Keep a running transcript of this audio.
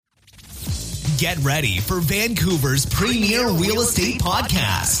Get ready for Vancouver's premier real estate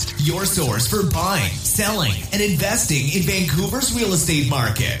podcast. Your source for buying, selling, and investing in Vancouver's real estate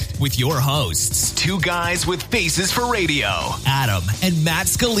market. With your hosts, two guys with faces for radio, Adam and Matt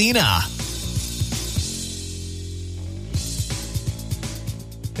Scalena.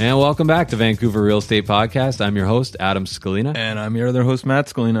 And welcome back to Vancouver Real Estate Podcast. I'm your host, Adam Scalena. And I'm your other host, Matt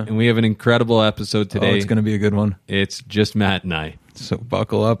Scalena. And we have an incredible episode today. Oh, it's going to be a good one. It's just Matt and I. So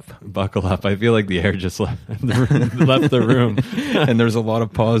buckle up. Buckle up. I feel like the air just left the room. And there's a lot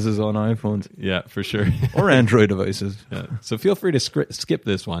of pauses on iPhones. Yeah, for sure. Or Android devices. Yeah. So feel free to skip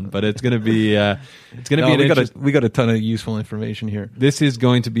this one, but it's going to be we got a ton of useful information here. This is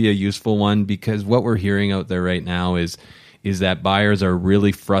going to be a useful one because what we're hearing out there right now is that buyers are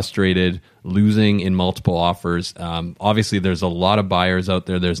really frustrated, losing in multiple offers. Obviously, there's a lot of buyers out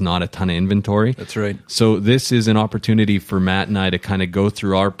there. There's not a ton of inventory. That's right. So this is an opportunity for Matt and I to kind of go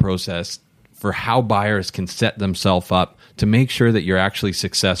through our process for how buyers can set themselves up to make sure that you're actually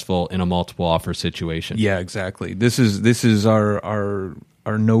successful in a multiple offer situation. Yeah, exactly. This is our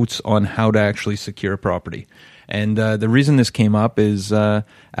notes on how to actually secure a property. And the reason this came up is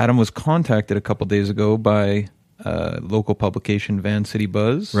Adam was contacted a couple days ago by local publication Vancity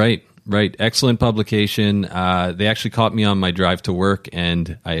Buzz. Right. Excellent publication. They actually caught me on my drive to work,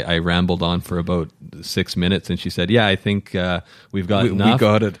 and I rambled on for about 6 minutes. And she said, "Yeah, I think we've got enough.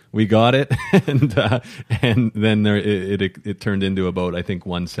 We got it." and then it turned into about, I think,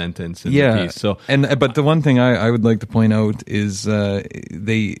 one sentence in the piece. So, but the one thing I would like to point out is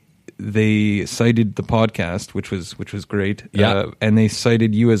they cited the podcast, which was great. Yeah. And they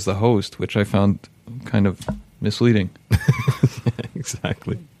cited you as the host, which I found kind of misleading.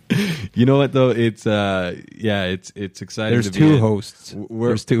 Exactly. You know what though? It's exciting. There's two hosts.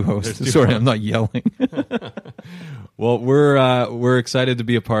 There's two hosts. Sorry, I'm not yelling. Well, we're excited to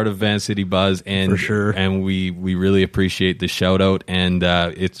be a part of Vancity Buzz, and for sure. And we really appreciate the shout out, and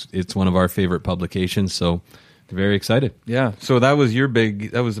it's one of our favorite publications. So very excited. Yeah. So that was a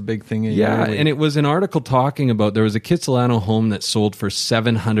big thing. And it was an article talking about there was a Kitsilano home that sold for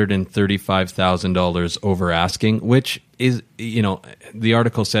 $735,000 over asking, which is, the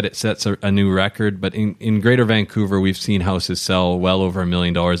article said it sets a new record, but in Greater Vancouver, we've seen houses sell well over $1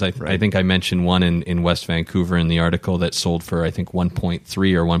 million. I think I mentioned one in West Vancouver in the article that sold for, I think,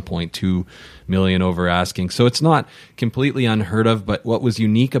 1.3 or 1.2 million over asking. So it's not completely unheard of, but what was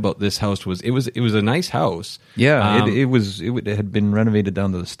unique about this house was it was a nice house. Yeah, it had been renovated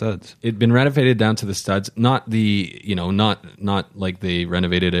down to the studs. It'd been renovated down to the studs, not not like they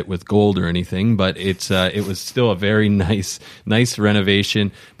renovated it with gold or anything, but it was still a very nice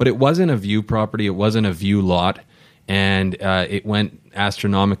renovation. But it wasn't a view property, it wasn't a view lot, and it went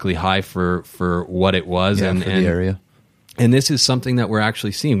astronomically high for what it was, and the area. And this is something that we're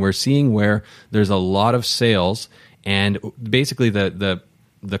actually seeing. We're seeing where there's a lot of sales, and basically the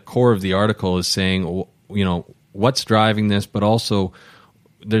core of the article is saying, what's driving this, but also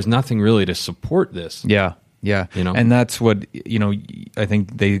there's nothing really to support this. Yeah. And that's what, I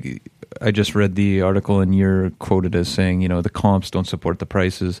think I just read the article and you're quoted as saying, the comps don't support the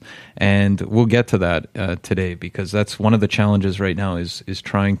prices. And we'll get to that today, because that's one of the challenges right now is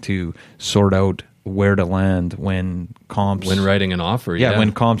trying to sort out where to land when writing an offer. Yeah,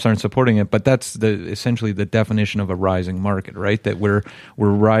 when comps aren't supporting it. But that's essentially the definition of a rising market, right? That we're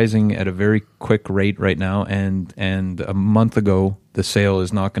rising at a very quick rate right now, and a month ago the sale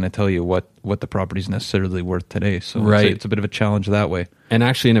is not going to tell you what the property is necessarily worth today. So it's a bit of a challenge that way. And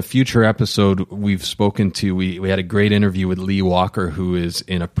actually, in a future episode, we've spoken to, we had a great interview with Lee Walker, who is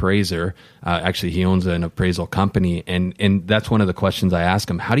an appraiser. Actually, he owns an appraisal company, and that's one of the questions I ask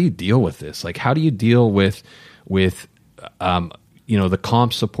him. How do you deal with this? Like, how do you deal with the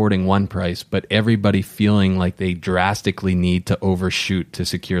comp supporting one price, but everybody feeling like they drastically need to overshoot to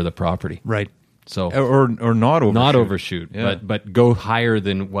secure the property? Right. So or not overshoot. Not overshoot, yeah. but go higher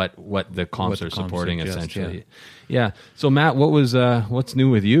than what the comps are supporting, essentially. Yeah. So Matt, what's new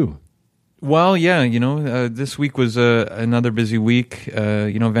with you? Well, this week was another busy week.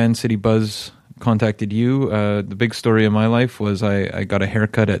 Vancity Buzz contacted you. The big story of my life was I got a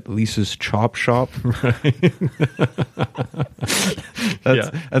haircut at Lisa's Chop Shop. Right.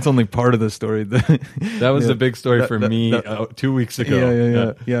 That's only part of the story. That was the big story for me 2 weeks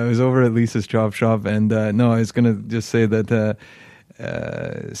ago. Yeah, I was over at Lisa's Chop Shop, and I was going to just say that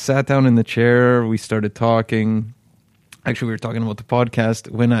sat down in the chair, we started talking. Actually, we were talking about the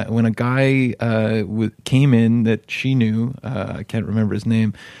podcast when a guy came in that she knew. I can't remember his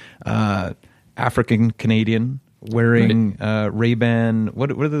name. African Canadian, wearing Ray-Ban.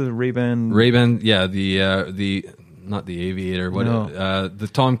 What are the Ray-Ban? Ray-Ban, yeah. The not the Aviator, the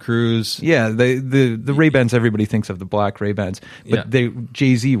Tom Cruise. Yeah, the Ray-Bans, everybody thinks of the black Ray-Bans, but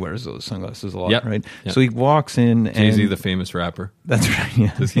Jay-Z wears those sunglasses a lot, right? Yep. So he walks in and... Jay-Z, the famous rapper. That's right,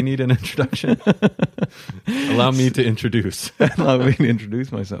 yeah. Does he need an introduction? Allow me to introduce. Allow me to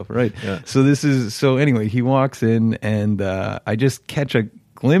introduce myself, right. Yeah. So anyway, he walks in and I just catch a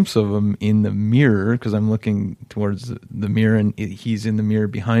glimpse of him in the mirror because I'm looking towards the mirror and he's in the mirror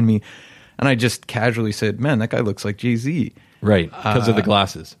behind me. And I just casually said, man, that guy looks like Jay-Z. Right, because of the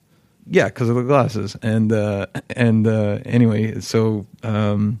glasses. Yeah, because of the glasses. And anyway, so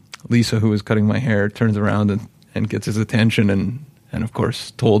Lisa, who was cutting my hair, turns around and gets his attention and of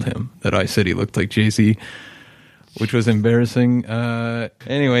course told him that I said he looked like Jay-Z, which was embarrassing.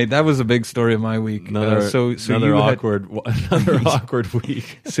 Anyway, that was a big story of my week. Another awkward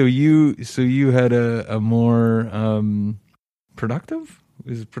week. So you had a more productive?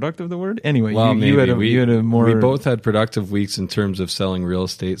 Is productive the word? Anyway, well, you had a more... We both had productive weeks in terms of selling real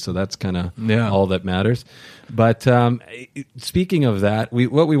estate, so that's kind of all that matters. But speaking of that,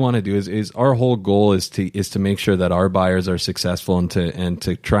 what we want to do is our whole goal is to make sure that our buyers are successful and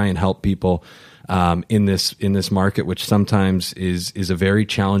to try and help people in this market, which sometimes is a very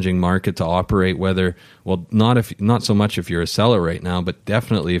challenging market to operate. Not so much if you're a seller right now, but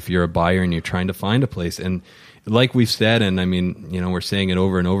definitely if you're a buyer and you're trying to find a place. And like we've said, and I mean, we're saying it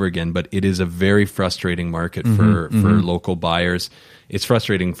over and over again, but it is a very frustrating market for local buyers. It's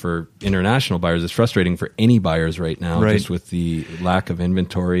frustrating for international buyers. It's frustrating for any buyers right now, just with the lack of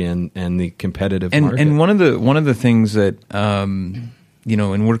inventory and the competitive market. And one of the things that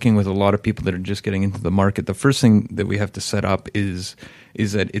in working with a lot of people that are just getting into the market, the first thing that we have to set up is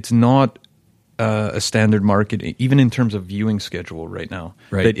that it's not a standard market, even in terms of viewing schedule right now.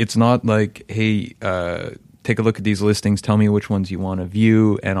 Right. That it's not like, hey, take a look at these listings, tell me which ones you want to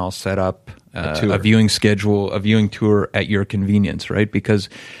view, and I'll set up a viewing schedule, a viewing tour at your convenience, right? Because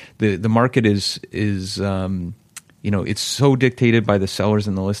the market is it's so dictated by the sellers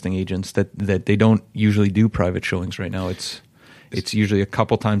and the listing agents that they don't usually do private showings right now. It's usually a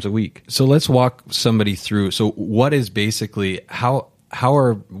couple times a week. So let's walk somebody through. So what is basically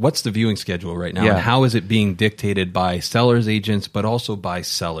what's the viewing schedule right now, and how is it being dictated by sellers agents, but also by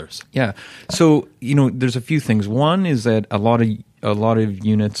sellers? Yeah. So there's a few things. One is that a lot of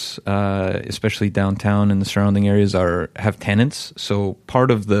units, especially downtown and the surrounding areas, have tenants. So part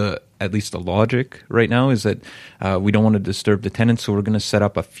of at least the logic right now is that we don't want to disturb the tenants, so we're going to set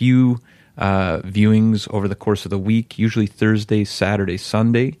up a few viewings over the course of the week, usually Thursday, Saturday,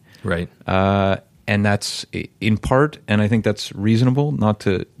 Sunday. Right. And that's in part, and I think that's reasonable, not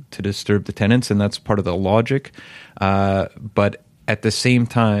to disturb the tenants, and that's part of the logic. But at the same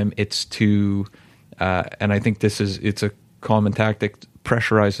time, it's and I think it's a common tactic,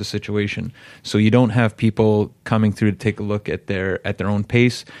 pressurize the situation. So you don't have people coming through to take a look at their own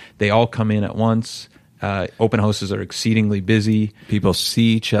pace. They all come in at once. Open houses are exceedingly busy. People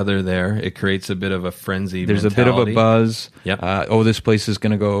see each other there. It creates a bit of a frenzy. There's a bit of a buzz. Yep. This place is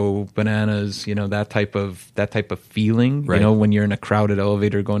going to go bananas. That type of feeling. Right. When you're in a crowded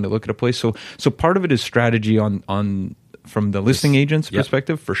elevator going to look at a place. So part of it is strategy on from the listing agent's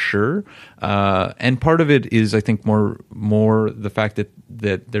perspective, for sure. And part of it is, I think, more the fact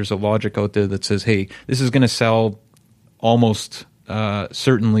that there's a logic out there that says, hey, this is going to sell almost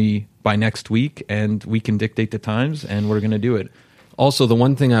certainly by next week, and we can dictate the times, and we're going to do it. Also, the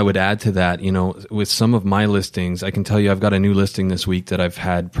one thing I would add to that, with some of my listings, I can tell you I've got a new listing this week that I've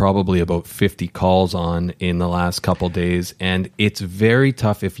had probably about 50 calls on in the last couple days, and it's very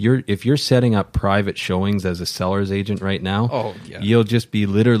tough. If you're setting up private showings as a seller's agent right now, you'll just be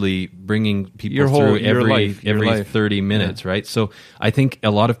literally bringing people through every 30 minutes, right? So I think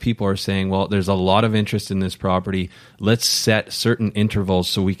a lot of people are saying, well, there's a lot of interest in this property. Let's set certain intervals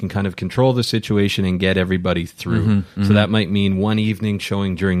so we can kind of control the situation and get everybody through. So that might mean one evening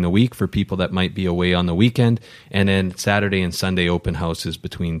showing during the week for people that might be away on the weekend, and then Saturday and Sunday open houses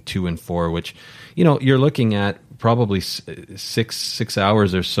between 2 and 4, which you're looking at probably 6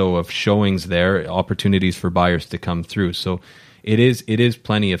 hours or so of showings there, opportunities for buyers to come through. So it is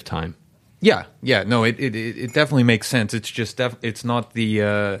plenty of time. Yeah. No, it definitely makes sense. It's just it's not the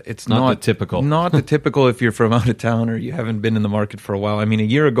not the typical. Not the typical if you're from out of town or you haven't been in the market for a while. I mean, a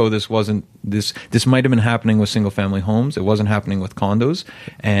year ago this might have been happening with single family homes. It wasn't happening with condos,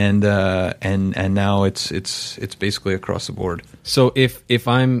 and now it's basically across the board. So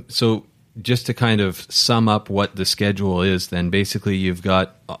just to kind of sum up what the schedule is, then basically you've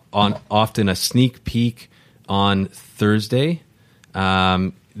got often a sneak peek on Thursday.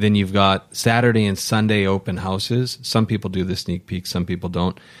 Then you've got Saturday and Sunday open houses. Some people do the sneak peek, some people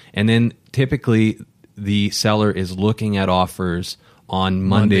don't. And then typically the seller is looking at offers on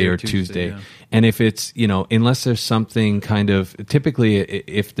Monday or Tuesday. Yeah. And if it's, unless there's something kind of, typically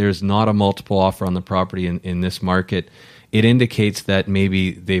if there's not a multiple offer on the property in this market, it indicates that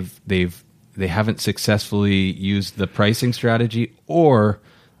maybe they haven't successfully used the pricing strategy, or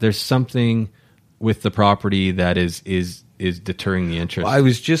there's something with the property that is deterring the interest. I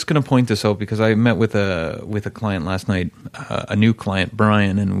was just going to point this out because I met with a client last night, a new client,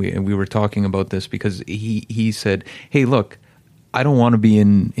 Brian, and we were talking about this because he said, "Hey, look, I don't want to be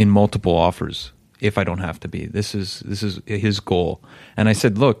in multiple offers if I don't have to be. This is his goal." And I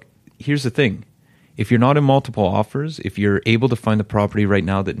said, "Look, here's the thing. If you're not in multiple offers, if you're able to find the property right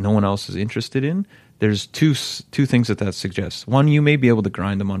now that no one else is interested in, there's two things that suggests. One, you may be able to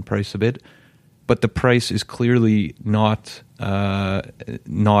grind them on price a bit, but the price is clearly not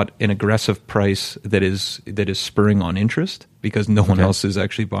an aggressive price that is spurring on interest because no one else is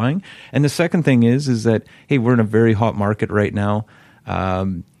actually buying. And the second thing is that, hey, we're in a very hot market right now.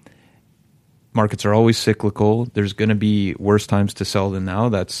 Markets are always cyclical. There's going to be worse times to sell than now.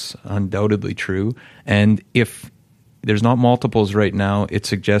 That's undoubtedly true. And if there's not multiples right now, it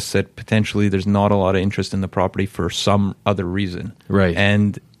suggests that potentially there's not a lot of interest in the property for some other reason. Right.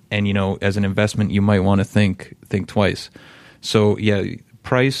 And as an investment, you might want to think twice. So yeah,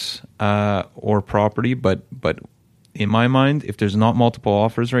 price or property, but in my mind, if there's not multiple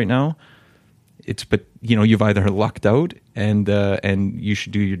offers right now, you've either lucked out and you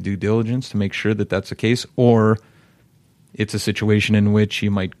should do your due diligence to make sure that that's the case, or it's a situation in which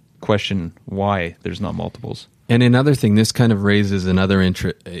you might question why there's not multiples. And another thing, this kind of raises another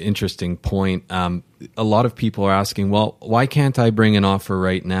interesting point. A lot of people are asking, well, why can't I bring an offer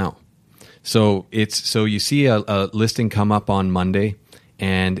right now? So you see a listing come up on Monday,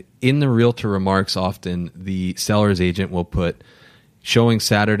 and in the realtor remarks, often the seller's agent will put showing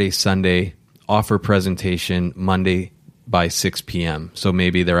Saturday, Sunday, offer presentation Monday by 6 p.m. So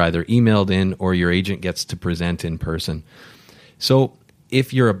maybe they're either emailed in or your agent gets to present in person. So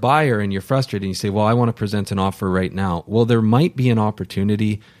if you're a buyer and you're frustrated and you say, well, I want to present an offer right now, well, there might be an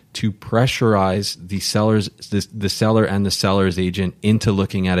opportunity to pressurize the seller and the seller's agent into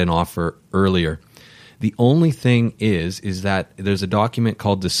looking at an offer earlier. The only thing is that there's a document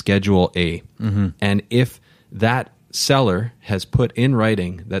called the Schedule A. Mm-hmm. And if that seller has put in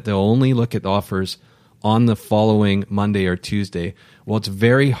writing that they'll only look at offers on the following Monday or Tuesday, well, it's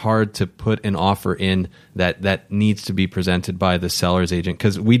very hard to put an offer in that needs to be presented by the seller's agent,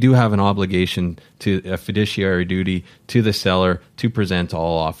 because we do have an obligation to a fiduciary duty to the seller to present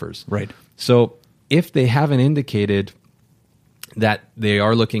all offers. Right. So if they haven't indicated that they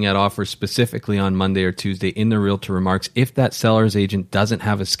are looking at offers specifically on Monday or Tuesday in the realtor remarks, if that seller's agent doesn't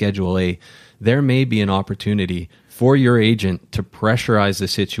have a Schedule A, there may be an opportunity for your agent to pressurize the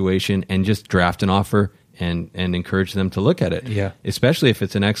situation and just draft an offer and encourage them to look at it. Yeah. Especially if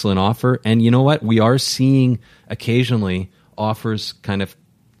it's an excellent offer. And you know what? We are seeing occasionally offers kind of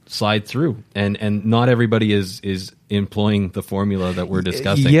slide through, and not everybody is employing the formula that we're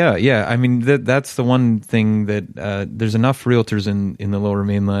discussing. Yeah. I mean, that's the one thing that there's enough realtors in the Lower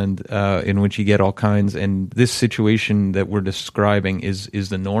Mainland in which you get all kinds, and this situation that we're describing is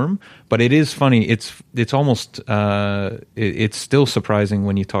the norm. But it is funny. It's almost it's still surprising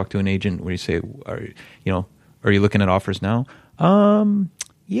when you talk to an agent where you say, are you looking at offers now?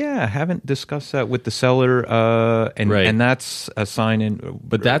 Yeah, I haven't discussed that with the seller, and that's a sign.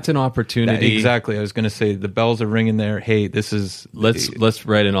 But that's an opportunity. Exactly. I was going to say the bells are ringing there. Hey, this is let's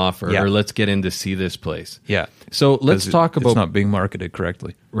write an offer, or let's get in to see this place. Yeah. So let's talk about it's not being marketed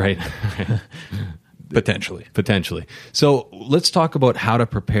correctly, right? Potentially. So let's talk about how to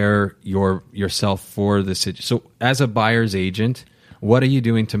prepare yourself for this. So as a buyer's agent, what are you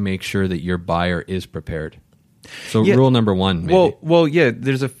doing to make sure that your buyer is prepared? So rule number one, maybe. Well, yeah.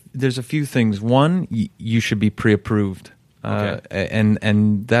 There's a few things. One, you should be pre-approved, and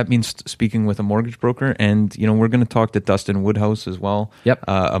that means speaking with a mortgage broker. And we're going to talk to Dustin Woodhouse as well. Yep,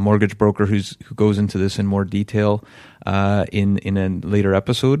 a mortgage broker who goes into this in more detail in a later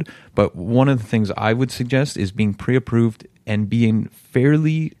episode. But one of the things I would suggest is being pre-approved and being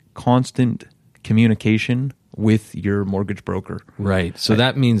fairly constant communication with your mortgage broker. Right. So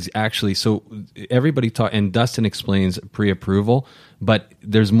that means actually, so everybody and Dustin explains pre-approval, but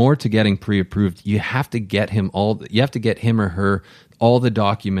there's more to getting pre-approved. You have to get him or her all the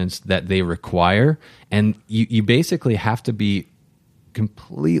documents that they require, and you basically have to be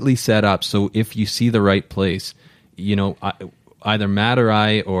completely set up. So if you see the right place, either Matt or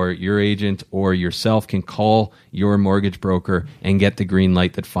I or your agent or yourself can call your mortgage broker and get the green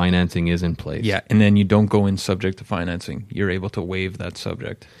light that financing is in place. Yeah, and then you don't go in subject to financing. You're able to waive that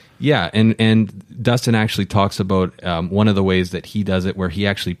subject. Yeah, and Dustin actually talks about one of the ways that he does it, where he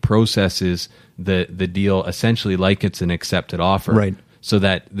actually processes the deal essentially like it's an accepted offer, right? So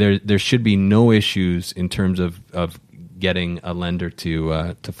that there should be no issues in terms of getting a lender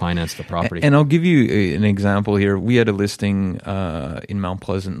to finance the property. And I'll give you an example here. We had a listing in Mount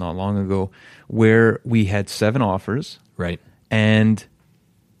Pleasant not long ago where we had 7 offers, right? And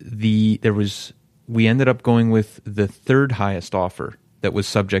we ended up going with the 3rd highest offer that was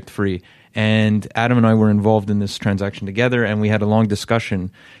subject free. And Adam and I were involved in this transaction together, and we had a long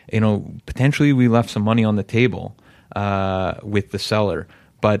discussion. Potentially we left some money on the table with the seller,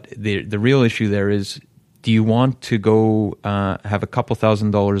 but the real issue there is, do you want to go have a couple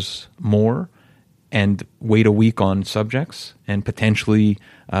 $1,000s more and wait a week on subjects, and potentially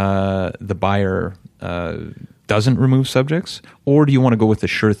the buyer doesn't remove subjects, or do you want to go with the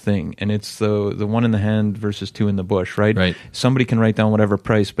sure thing? And it's the one in the hand versus 2 in the bush, right? Right. Somebody can write down whatever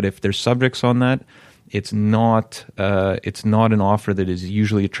price, but if there's subjects on that, it's not an offer that is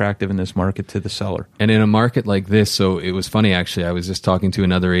usually attractive in this market to the seller. And in a market like this, so it was funny actually, I was just talking to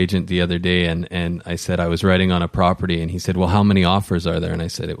another agent the other day, and I said I was writing on a property, and he said, well, how many offers are there? And I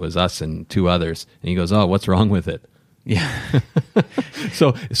said, it was us and 2 others. And he goes, oh, what's wrong with it? Yeah.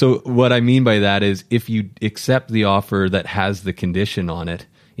 So what I mean by that is, if you accept the offer that has the condition on it,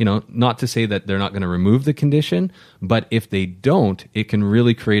 not to say that they're not going to remove the condition, but if they don't, it can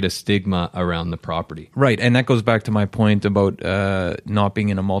really create a stigma around the property. Right, and that goes back to my point about not being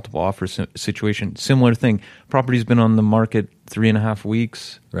in a multiple offer situation. Similar thing. Property's been on the market 3.5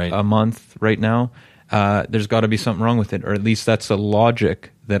 weeks, right, a month right now. There's got to be something wrong with it, or at least that's the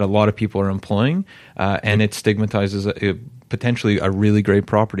logic that a lot of people are employing, and it stigmatizes potentially a really great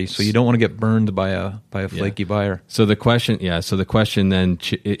property. So you don't want to get burned by a flaky buyer. So the question then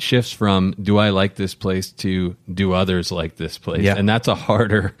it shifts from, do I like this place, to do others like this place? Yeah. And that's a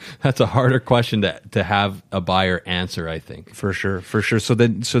harder question to have a buyer answer, I think. For sure. So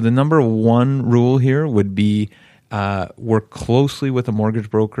the number one rule here would be work closely with a mortgage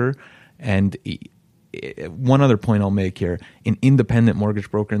broker. And one other point I'll make here, an independent mortgage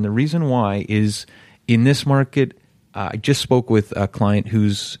broker. And the reason why is, in this market, I just spoke with a client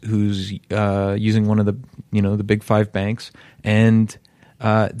who's using one of the big 5 banks, and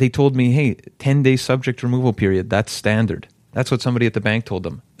they told me, hey, 10-day subject removal period, that's standard. That's what somebody at the bank told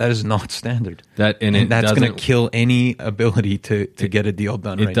them. That is not standard. That's going to kill any ability to get a deal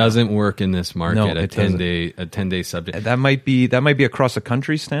done. It doesn't work in this market. No, a 10-day subject. That might be across the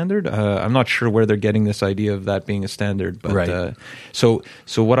country standard. I'm not sure where they're getting this idea of that being a standard. But right. So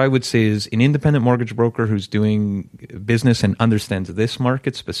what I would say is, an independent mortgage broker who's doing business and understands this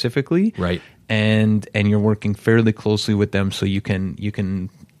market specifically, right, and you're working fairly closely with them, so you can.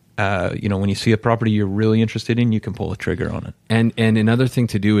 When you see a property you're really interested in, you can pull a trigger on it. And another thing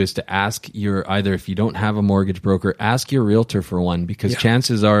to do is to ask either if you don't have a mortgage broker, ask your realtor for one, because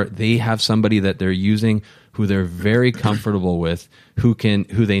chances are they have somebody that they're using who they're very comfortable with, who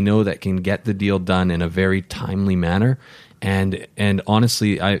they know that can get the deal done in a very timely manner. And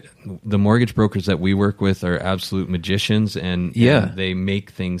honestly, the mortgage brokers that we work with are absolute magicians, and they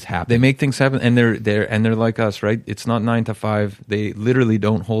make things happen. They make things happen, and they're like us, right? It's not 9 to 5. They literally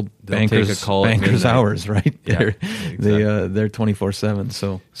don't hold bankers' hours, right? Yeah, they're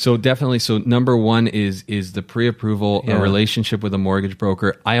 24/7. So definitely. So number one is the pre-approval, a relationship with a mortgage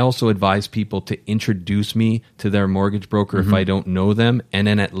broker. I also advise people to introduce me to their mortgage broker if I don't know them, and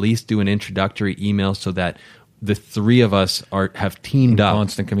then at least do an introductory email so that the 3 of us have teamed up.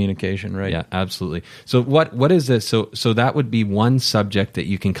 Constant communication, right? Yeah, absolutely. So what is this? So that would be one subject that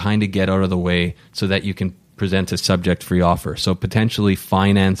you can kind of get out of the way so that you can present a subject-free offer. So potentially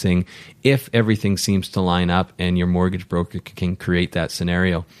financing, if everything seems to line up and your mortgage broker can create that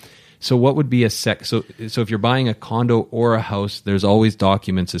scenario. So what would be so if you're buying a condo or a house, there's always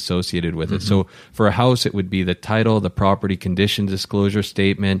documents associated with it. So for a house, it would be the title, the property condition disclosure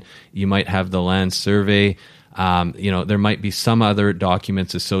statement. You might have the land survey. There might be some other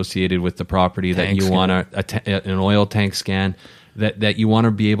documents associated with the property that you want an oil tank scan that you want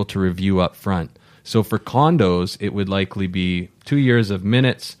to be able to review up front. So for condos, it would likely be 2 years of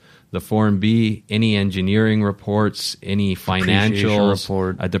minutes, the Form B, any engineering reports, any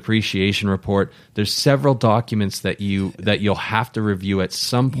financials, a depreciation report. There's several documents that you'll have to review at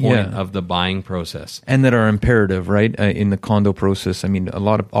some point of the buying process, and that are imperative, right? In the condo process, I mean,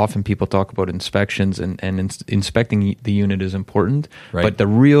 often people talk about inspections, and inspecting the unit is important, right. But the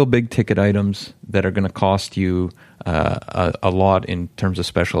real big ticket items that are going to cost you a lot in terms of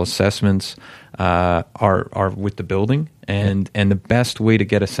special assessments are with the building, and the best way to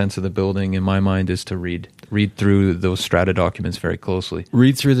get a sense of the building, in my mind, is to read through those strata documents very closely.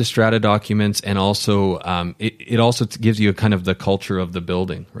 Read through the strata documents, and also it also gives you a kind of the culture of the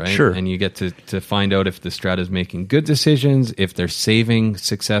building, right? Sure. And you get to find out if the strata is making good decisions, if they're saving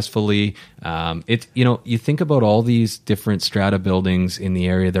successfully. You think about all these different strata buildings in the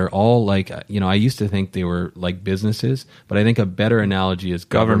area. They're all like, I used to think they were like businesses, but I think a better analogy is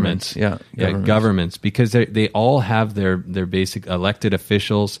governments. Governments, because they all have their basic elected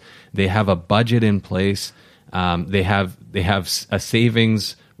officials. They have a budget in place. They have a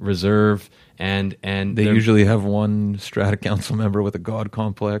savings reserve, and they usually have one strata council member with a god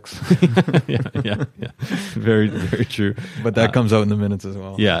complex. yeah, very, very true. But that comes out in the minutes as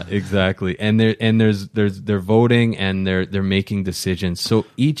well. Yeah, exactly. And they're voting, and they're making decisions. So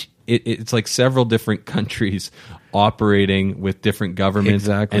it's like several different countries operating with different governments,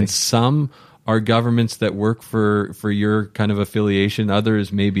 exactly. And some are governments that work for your kind of affiliation.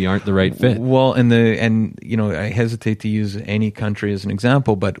 Others maybe aren't the right fit. Well, I hesitate to use any country as an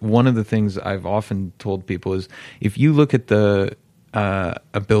example, but one of the things I've often told people is, if you look at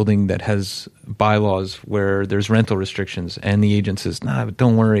a building that has bylaws where there's rental restrictions, and the agent says, "Nah, but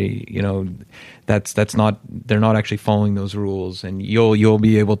don't worry, that's not, they're not actually following those rules, and you'll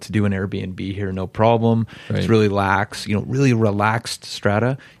be able to do an Airbnb here, no problem." Right. It's really really relaxed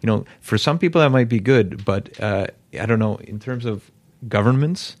strata. For some people that might be good, but I don't know. In terms of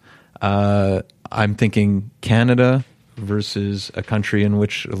governments, I'm thinking Canada versus a country in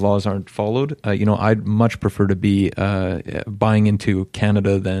which laws aren't followed. I'd much prefer to be buying into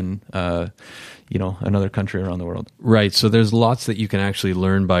Canada than another country around the world. Right. So there's lots that you can actually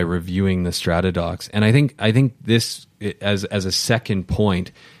learn by reviewing the strata docs, and I think this, as a second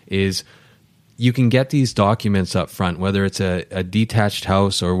point, is you can get these documents up front, whether it's a detached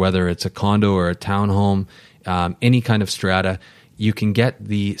house or whether it's a condo or a townhome, any kind of strata. You can get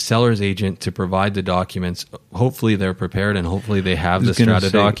the seller's agent to provide the documents. Hopefully they're prepared, and hopefully they have the strata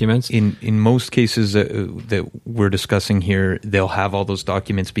documents. In most cases that we're discussing here, they'll have all those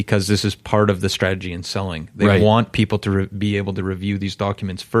documents because this is part of the strategy in selling. They want people to be able to review these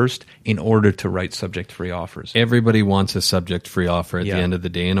documents first in order to write subject-free offers. Everybody wants a subject-free offer at the end of the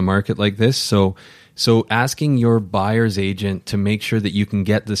day in a market like this. So asking your buyer's agent to make sure that you can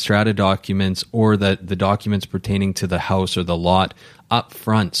get the strata documents or the documents pertaining to the house or the lot up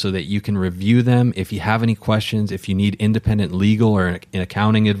front so that you can review them. If you have any questions, if you need independent legal or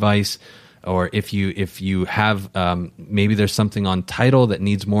accounting advice, or if you have maybe there's something on title that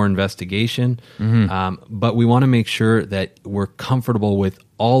needs more investigation. Mm-hmm. But we want to make sure that we're comfortable with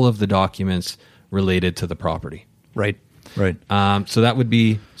all of the documents related to the property. Right. So that would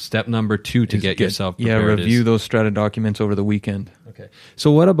be step number 2 to get yourself prepared. Yeah, review those strata documents over the weekend. Okay.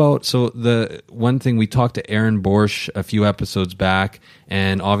 So what about, the one thing, we talked to Aaron Borsch a few episodes back,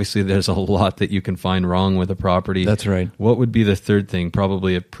 and obviously there's a lot that you can find wrong with a property. That's right. What would be the third thing?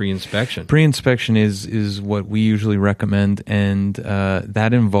 Probably a pre-inspection. Pre-inspection is what we usually recommend, and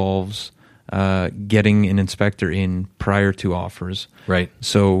that involves getting an inspector in prior to offers. Right.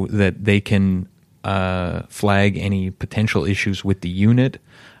 So that they can flag any potential issues with the unit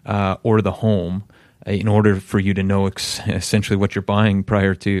or the home in order for you to know essentially what you're buying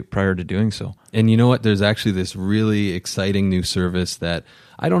prior to doing so. And you know what? There's actually this really exciting new service that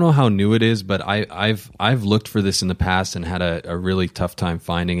I don't know how new it is, but I've looked for this in the past and had a really tough time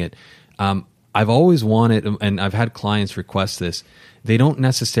finding it. I've always wanted, and I've had clients request this. They don't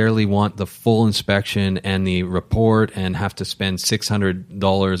necessarily want the full inspection and the report and have to spend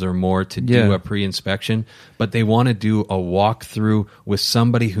 $600 or more to do a pre-inspection, but they want to do a walkthrough with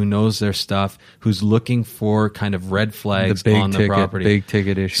somebody who knows their stuff, who's looking for kind of red flags on the property. Big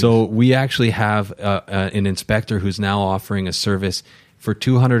ticket issues. So we actually have an inspector who's now offering a service. For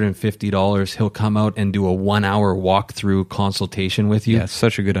 $250, he'll come out and do a 1-hour walkthrough consultation with you. Yeah, it's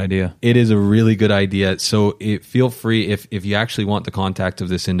such a good idea. It is a really good idea. So feel free, if you actually want the contact of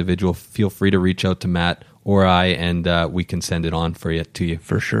this individual, feel free to reach out to Matt or I, and we can send it on to you.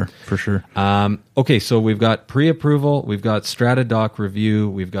 For sure. Okay, so we've got pre-approval, we've got strata doc review,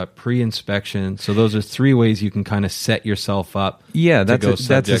 we've got pre-inspection. So those are 3 ways you can kind of set yourself up. Yeah, that's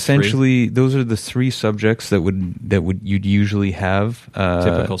essentially, those are the 3 subjects that you'd usually have.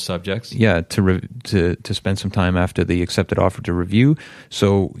 Typical subjects. Yeah, to spend some time after the accepted offer to review.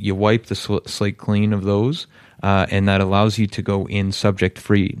 So you wipe the slate clean of those, and that allows you to go in subject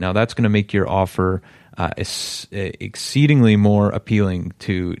free. Now that's going to make your offer exceedingly more appealing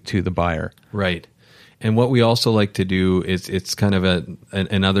to the buyer. Right. And what we also like to do is, it's kind of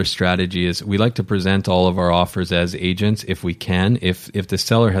another strategy, is we like to present all of our offers as agents if we can. If the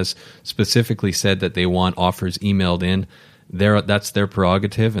seller has specifically said that they want offers emailed in, that's their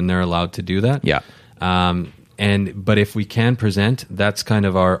prerogative and they're allowed to do that. Yeah. But if we can present, that's kind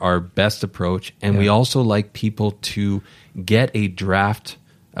of our best approach. And we also like people to get a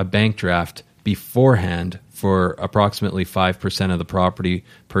bank draft beforehand for approximately 5% of the property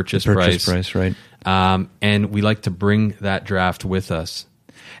purchase price, right? And we like to bring that draft with us.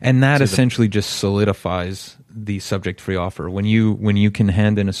 And that essentially just solidifies the subject-free offer. When you can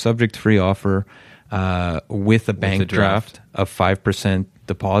hand in a subject-free offer with a bank draft of 5%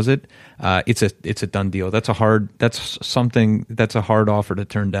 deposit, it's a done deal. That's a hard offer to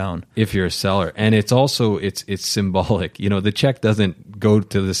turn down if you're a seller. And it's also it's symbolic. The check doesn't go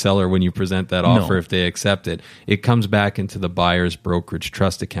to the seller when you present that offer. If they accept it, it comes back into the buyer's brokerage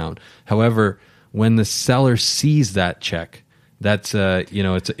trust account. However, when the seller sees that check, that's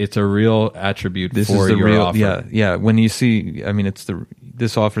it's a real attribute for your offer. Yeah. When you see,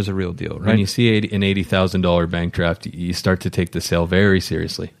 this offer is a real deal, right? When you see an $80,000 bank draft, you start to take the sale very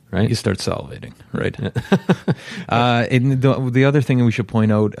seriously, right? You start salivating, right? And the other thing we should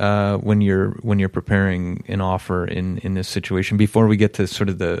point out when you're preparing an offer in this situation, before we get to sort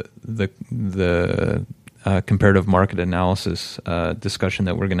of the comparative market analysis discussion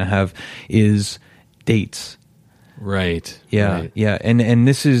that we're going to have, is dates. Right. Yeah. Right. Yeah. And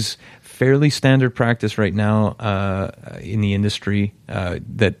this is fairly standard practice right now in the industry,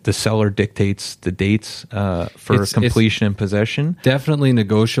 that the seller dictates the dates for completion and possession. Definitely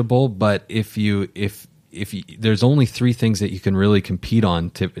negotiable, but if there's only three things that you can really compete on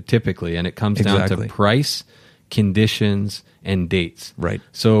typically, and it comes down to price, conditions, and dates. Right.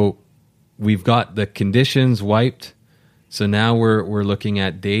 So we've got the conditions wiped. So now we're looking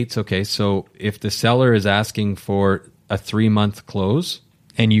at dates. Okay, so if the seller is asking for a 3-month close,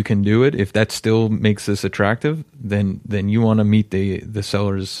 and you can do it, if that still makes this attractive, then you want to meet the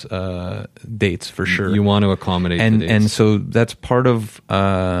seller's dates for sure. You want to accommodate the dates. And so that's part of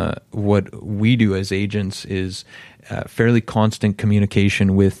what we do as agents, is fairly constant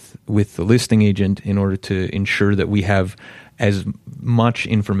communication with the listing agent in order to ensure that we have as much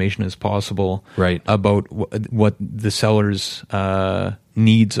information as possible about what the seller's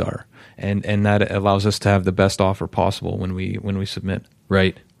needs are, and that allows us to have the best offer possible when we submit.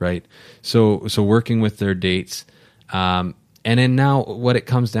 Right. So working with their dates, and then now what it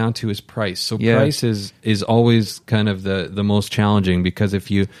comes down to is price. So price is always kind of the most challenging, because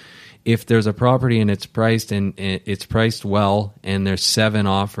if there's a property and it's priced and it's priced well, and there's 7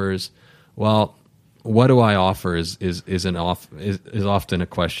 offers, well, what do I offer is often a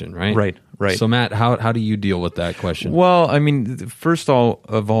question, right? Right. So Matt, how do you deal with that question? Well, first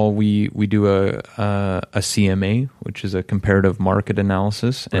of all, we do a CMA, which is a comparative market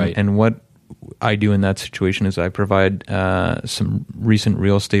analysis, and what I do in that situation is I provide some recent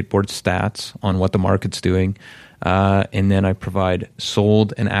real estate board stats on what the market's doing, and then I provide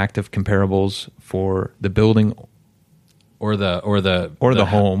sold and active comparables for the building. Or the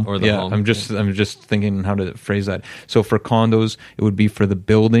home. I'm just thinking how to phrase that. So for condos, it would be for the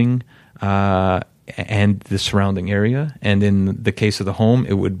building and the surrounding area, and in the case of the home,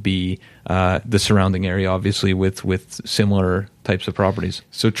 it would be the surrounding area, obviously with similar types of properties.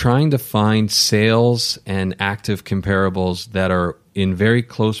 So trying to find sales and active comparables that are in very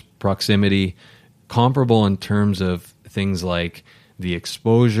close proximity, comparable in terms of things like the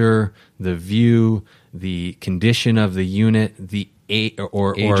exposure, the view, the condition of the unit, the age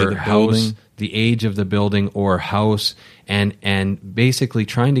of the house, the age of the building or house, and basically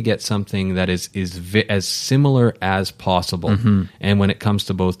trying to get something that is as similar as possible. Mm-hmm. And when it comes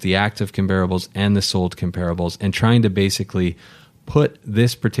to both the active comparables and the sold comparables, and trying to basically put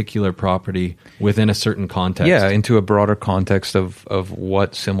this particular property within a certain context. Yeah, into a broader context of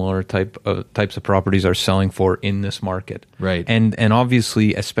what similar types of properties are selling for in this market. Right. And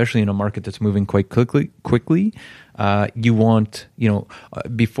obviously, especially in a market that's moving quite quickly, you want,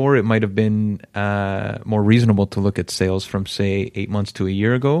 before it might have been more reasonable to look at sales from, say, 8 months to a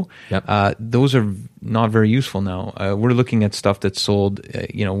year ago. Yep. Those are not very useful now. We're looking at stuff that's sold,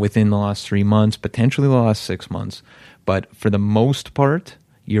 within the last 3 months, potentially the last 6 months. But for the most part,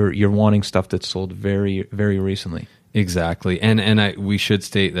 you're wanting stuff that's sold very, very recently. Exactly. And we should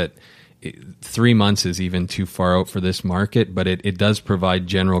state that 3 months is even too far out for this market, but it does provide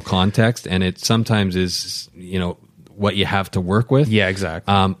general context, and it sometimes is, what you have to work with. Yeah,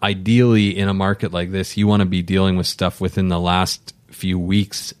 exactly. Ideally, in a market like this, you want to be dealing with stuff within the last few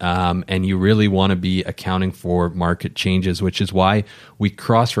weeks, and you really want to be accounting for market changes, which is why we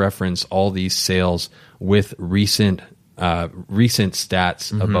cross-reference all these sales with recent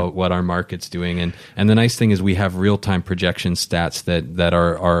stats about what our market's doing, and the nice thing is we have real-time projection stats that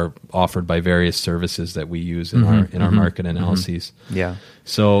are offered by various services that we use in our market analyses. Yeah.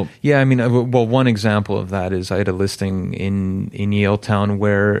 So yeah, I mean, well, one example of that is I had a listing in Yaletown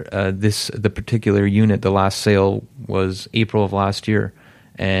where the particular unit, the last sale was April of last year,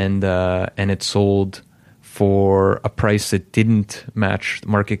 and it sold for a price that didn't match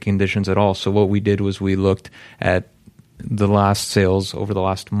market conditions at all. So what we did was we looked at the last sales over the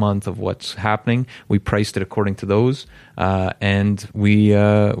last month of what's happening. We priced it according to those, and we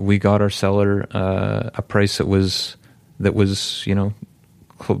got our seller a price that was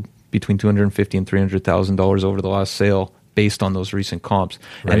between $250,000 and $300,000 over the last sale based on those recent comps.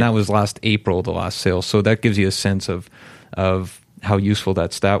 Right. And that was last April, the last sale. So that gives you a sense of how useful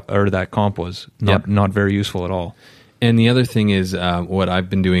that stat or that comp was. Not very useful at all. And the other thing is what I've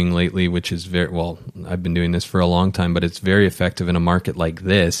been doing lately, which is I've been doing this for a long time, but it's very effective in a market like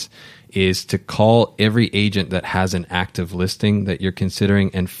this, is to call every agent that has an active listing that you're considering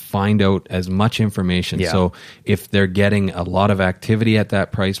and find out as much information. Yeah. So if they're getting a lot of activity at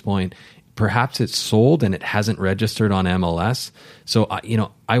that price point, perhaps it's sold and it hasn't registered on MLS. So,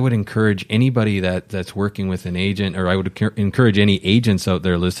 I would encourage anybody that's working with an agent, or I would encourage any agents out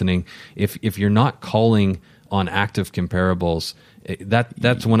there listening, if you're not calling on active comparables,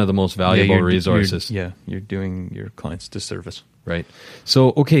 that's one of the most valuable resources. You're doing your clients disservice. Right.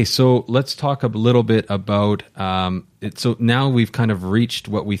 So, okay, so let's talk a little bit about it. So now we've kind of reached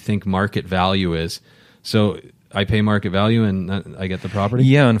what we think market value is. So I pay market value and I get the property?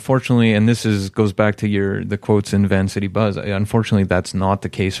 Yeah, unfortunately, and this goes back to the quotes in Vancity Buzz. Unfortunately, that's not the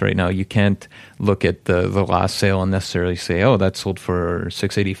case right now. You can't look at the last sale and necessarily say, oh, that sold for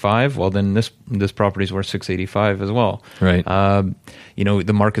 $685. Well, then this property is worth $685 as well. Right.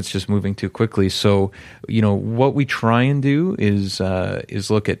 The market's just moving too quickly. So, what we try and do is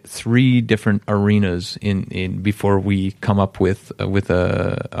look at three different arenas in before we come up with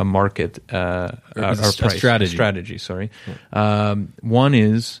a market a price strategy. Sorry. Yeah. One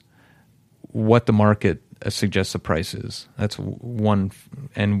is what the market suggests the price is. That's one,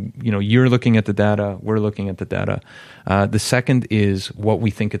 and you're looking at the data. We're looking at the data. The second is what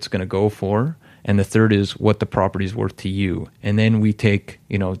we think it's going to go for. And the third is what the property is worth to you. And then we take,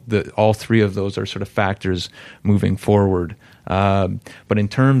 all three of those are sort of factors moving forward. But in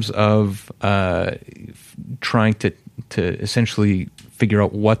terms of trying to essentially figure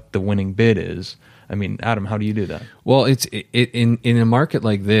out what the winning bid is, I mean, Adam, how do you do that? Well, in a market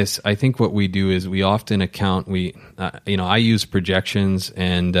like this, I think what we do is we often account. I use projections,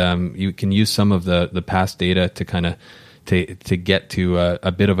 and you can use some of the past data to kind of to get to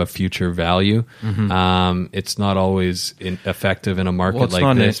a bit of a future value. Mm-hmm. It's not always effective in a market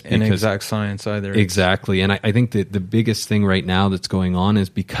like this. It's not an exact science either. Exactly. And I think that the biggest thing right now that's going on is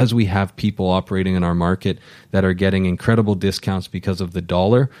because we have people operating in our market that are getting incredible discounts because of the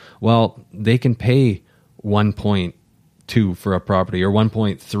dollar, well, they can pay 1.2 for a property or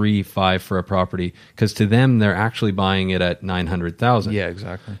 1.35 for a property because to them, they're actually buying it at $900,000. Yeah,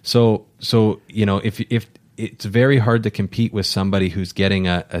 exactly. So if it's very hard to compete with somebody who's getting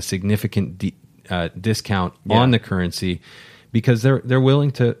a significant discount on the currency because they're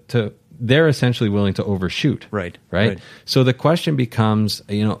willing they're essentially willing to overshoot. Right. So the question becomes,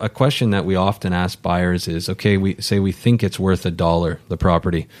 a question that we often ask buyers is, okay, we think it's worth $1, the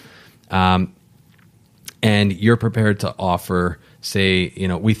property, and you're prepared to offer, say,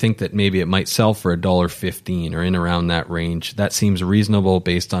 we think that maybe it might sell for $1.15 or in around that range. That seems reasonable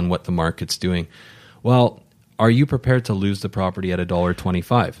based on what the market's doing. Well, are you prepared to lose the property at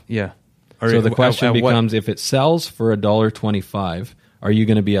 $1.25? Yeah. So the question becomes, if it sells for $1.25, are you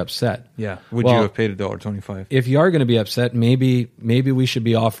going to be upset? Yeah. Would you have paid $1.25? If you are going to be upset, maybe we should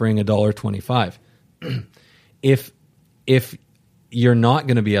be offering $1.25. If you're not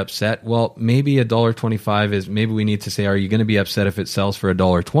going to be upset, well, maybe $1.25 is, maybe we need to say, are you going to be upset if it sells for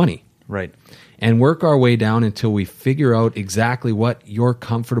 $1.20? Right. And work our way down until we figure out exactly what you're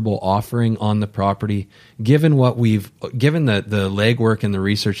comfortable offering on the property, given the legwork and the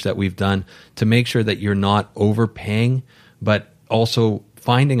research that we've done to make sure that you're not overpaying, but also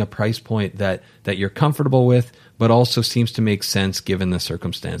finding a price point that you're comfortable with, but also seems to make sense given the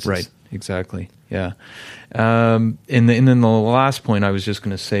circumstances. Right. Exactly. Yeah. And then the last point I was just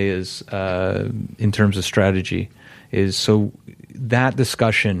going to say is, in terms of strategy, is so that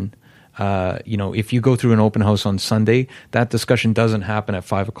discussion. If you go through an open house on Sunday, that discussion doesn't happen at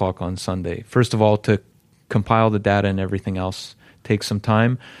 5:00 on Sunday. First of all, to compile the data and everything else take some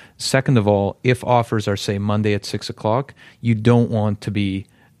time. Second of all, if offers are, say, Monday at 6 o'clock, you don't want to be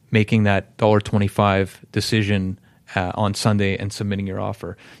making that $1.25 decision on Sunday and submitting your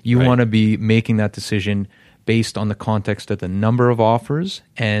offer. You want to be making that decision based on the context of the number of offers,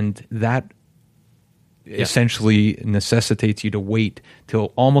 and that essentially necessitates you to wait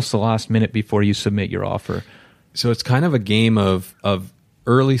till almost the last minute before you submit your offer. So it's kind of a game of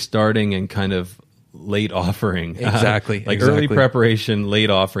early starting and kind of late offering. Exactly. Early preparation, late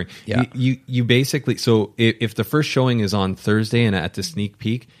offering. Yeah. You basically, so if the first showing is on Thursday and at the sneak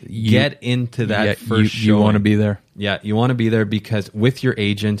peek, get into that first showing. You want to be there. Yeah, you want to be there because with your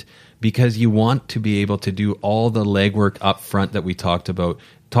agent, because you want to be able to do all the legwork up front that we talked about,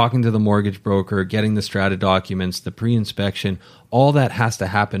 talking to the mortgage broker, getting the strata documents, the pre-inspection, all that has to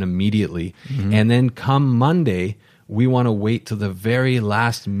happen immediately. Mm-hmm. And then come Monday, we want to wait till the very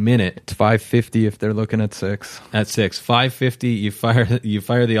last minute. It's 5:50 if they're looking at 6. At 6, 5:50, you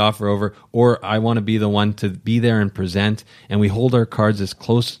fire the offer over, or I want to be the one to be there and present, and we hold our cards as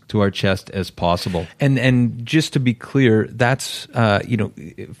close to our chest as possible. And just to be clear, that's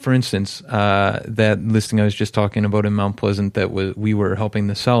for instance, that listing I was just talking about in Mount Pleasant that we were helping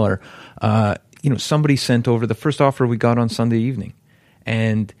the seller. Somebody sent over the first offer we got on Sunday evening,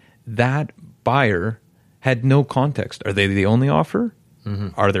 and that buyer had no context. Are they the only offer? Mm-hmm.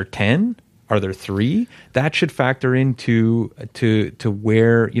 Are there 10? Are there 3? That should factor into to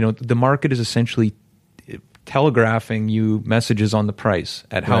where the market is essentially telegraphing you messages on the price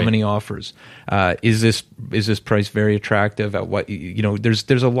at how many offers. Is this price very attractive? At what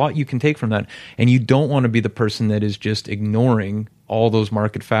there's a lot you can take from that, and you don't want to be the person that is just ignoring all those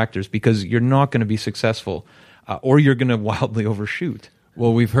market factors, because you're not going to be successful, or you're going to wildly overshoot.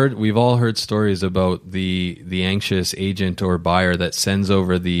 Well, we've all heard stories about the anxious agent or buyer that sends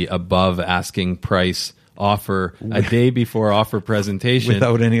over the above asking price offer a day before offer presentation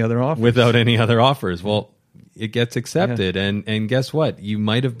without any other offers. Well, it gets accepted, and guess what? You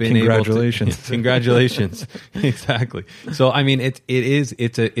might have been Congratulations. able to. Congratulations. Exactly. So I mean,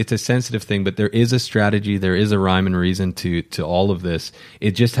 it's a sensitive thing, but there is a strategy, there is a rhyme and reason to all of this.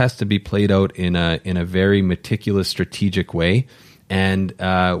 It just has to be played out in a very meticulous, strategic way. And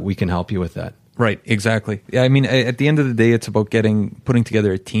we can help you with that. Right, exactly. Yeah, I mean, at the end of the day, it's about putting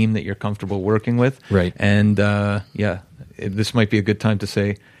together a team that you're comfortable working with. Right. And this might be a good time to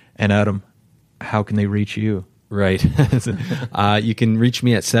say, and Adam, how can they reach you? Right. You can reach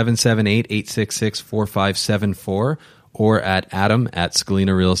me at 778-866-4574 or at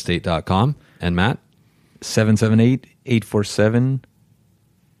adam@scalenarealestate.com. And Matt?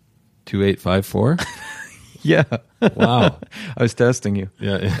 778-847-2854. Yeah. Wow. I was testing you.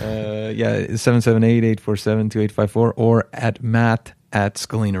 Yeah. 778-847-2854 or at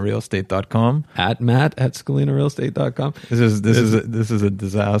matt@scalenarealestate.com. At matt@scalenarealestate.com. This is a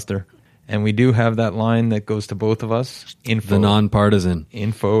disaster. And we do have that line that goes to both of us. The nonpartisan.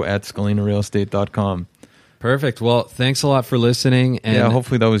 info@scalenarealestate.com. Perfect. Well, thanks a lot for listening. And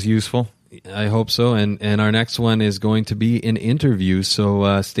hopefully that was useful. I hope so. And our next one is going to be an interview.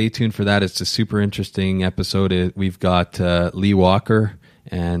 So stay tuned for that. It's a super interesting episode. We've got Lee Walker,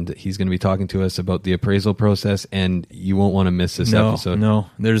 and he's going to be talking to us about the appraisal process, and you won't want to miss this episode. No,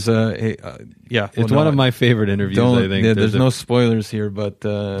 there's it's one of my favorite interviews, I think. Yeah, there's no spoilers here, but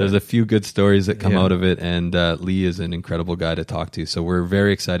there's a few good stories that come out of it, and Lee is an incredible guy to talk to. So we're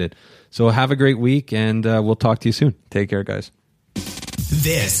very excited. So have a great week, and we'll talk to you soon. Take care, guys.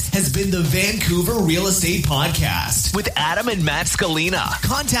 This has been the Vancouver Real Estate Podcast with Adam and Matt Scalena.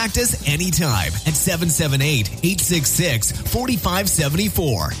 Contact us anytime at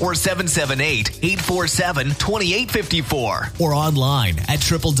 778-866-4574 or 778-847-2854 or online at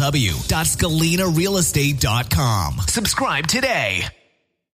www.scalenarealestate.com. Subscribe today.